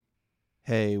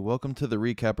Hey, welcome to the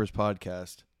Recappers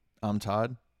podcast. I'm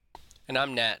Todd. And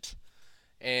I'm Nat.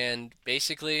 And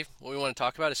basically, what we want to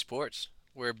talk about is sports.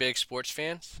 We're big sports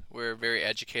fans. We're very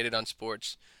educated on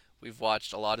sports. We've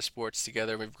watched a lot of sports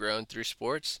together. We've grown through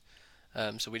sports.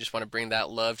 So we just want to bring that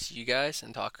love to you guys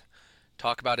and talk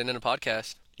about it in a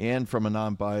podcast. And from a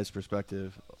non-biased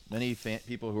perspective, many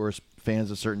people who are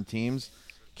fans of certain teams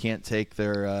can't take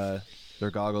their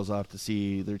goggles off to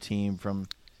see their team from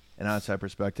an outside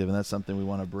perspective, and that's something we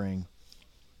want to bring.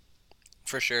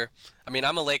 For sure. I mean,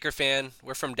 I'm a Laker fan.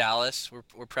 We're from Dallas.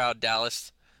 We're proud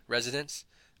Dallas residents.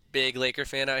 Big Laker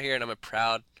fan out here, and I'm a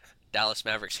proud Dallas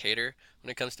Mavericks hater when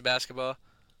it comes to basketball.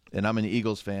 And I'm an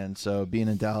Eagles fan, so being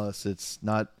in Dallas, it's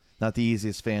not the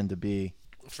easiest fan to be.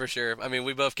 For sure. I mean,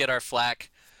 we both get our flack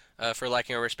for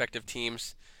liking our respective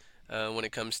teams. When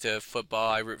it comes to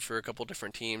football, I root for a couple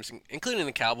different teams, including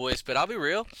the Cowboys. But I'll be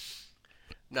real,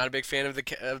 not a big fan of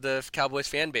the Cowboys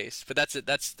fan base. But that's it.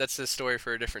 That's a story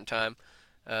for a different time.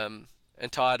 And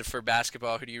Todd, for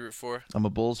basketball, who do you root for? I'm a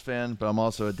Bulls fan, but I'm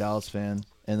also a Dallas fan,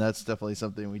 and that's definitely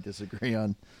something we disagree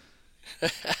on.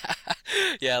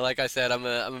 Yeah, like I said, I'm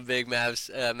a big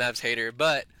Mavs hater,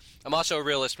 but I'm also a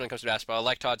realist when it comes to basketball.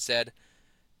 Like Todd said,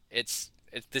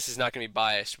 this is not going to be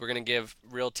biased. We're going to give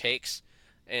real takes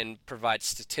and provide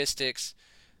statistics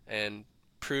and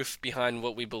proof behind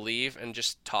what we believe and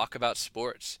just talk about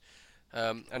sports.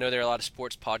 I know there are a lot of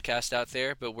sports podcasts out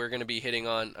there, but we're going to be hitting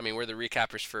on, I mean, we're the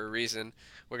recappers for a reason.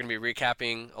 We're going to be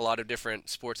recapping a lot of different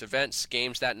sports events,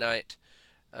 games that night,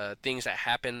 things that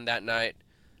happened that night,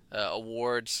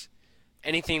 awards,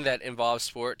 anything that involves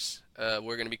sports.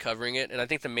 We're going to be covering it. And I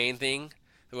think the main thing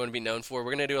that we want to be known for,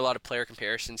 we're going to do a lot of player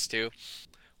comparisons too.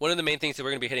 One of the main things that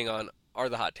we're going to be hitting on are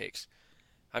the hot takes.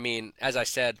 I mean, as I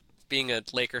said, being a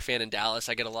Laker fan in Dallas,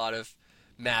 I get a lot of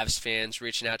Mavs fans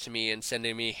reaching out to me and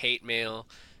sending me hate mail,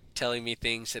 telling me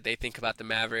things that they think about the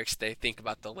Mavericks, they think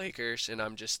about the Lakers, and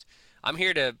I'm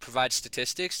here to provide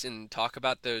statistics and talk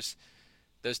about those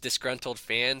disgruntled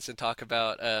fans and talk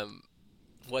about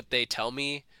what they tell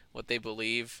me, what they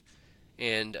believe,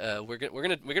 and we're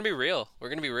gonna be real. We're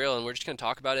gonna be real, and we're just gonna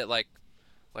talk about it like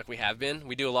we have been.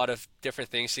 We do a lot of different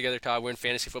things together, Todd. We're in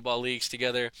fantasy football leagues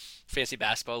together, fantasy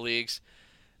basketball leagues.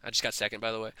 I just got second,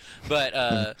 by the way.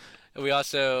 But we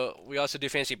also do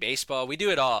fantasy baseball. We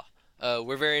do it all.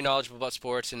 We're very knowledgeable about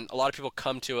sports, and a lot of people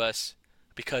come to us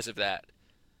because of that.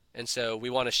 And so we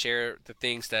want to share the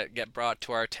things that get brought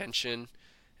to our attention,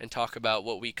 and talk about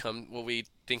what we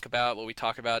think about, what we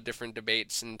talk about, different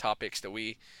debates and topics that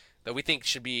we think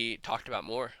should be talked about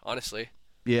more. Honestly.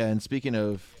 Yeah, and speaking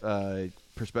of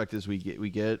perspectives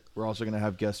we're also going to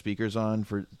have guest speakers on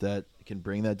for that can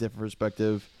bring that different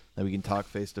perspective that we can talk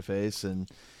face to face and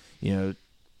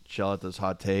shell out those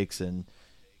hot takes and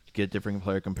get different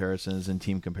player comparisons and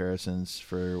team comparisons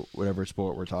for whatever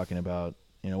sport we're talking about.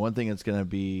 One thing that's going to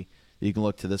be you can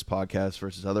look to this podcast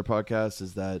versus other podcasts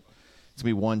is that it's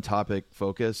going to be one topic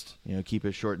focused. Keep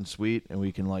it short and sweet, and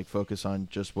we can focus on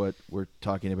just what we're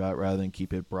talking about rather than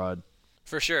keep it broad.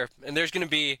 For sure. And there's going to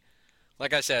be,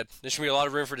 like I said, there's going to be a lot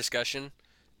of room for discussion,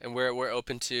 and we're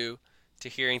open to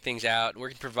hearing things out. We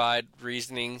can provide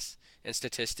reasonings and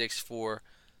statistics for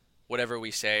whatever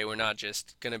we say. We're not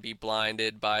just going to be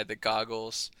blinded by the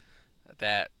goggles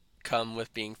that come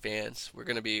with being fans. We're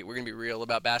going to be real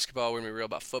about basketball. We're going to be real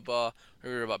about football. We're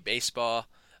going to be real about baseball.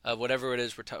 Whatever it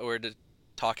is we're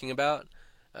talking about,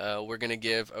 we're going to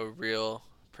give a real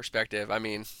perspective. I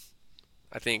mean,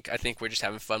 I think we're just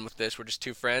having fun with this. We're just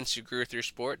two friends who grew through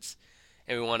sports,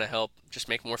 and we want to help just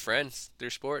make more friends through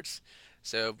sports.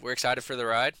 So we're excited for the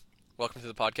ride. Welcome to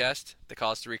the podcast. They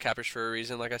call us the Recappers for a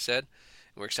reason, like I said,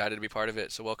 and we're excited to be part of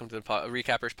it. So welcome to the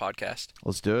Recappers podcast.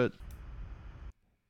 Let's do it.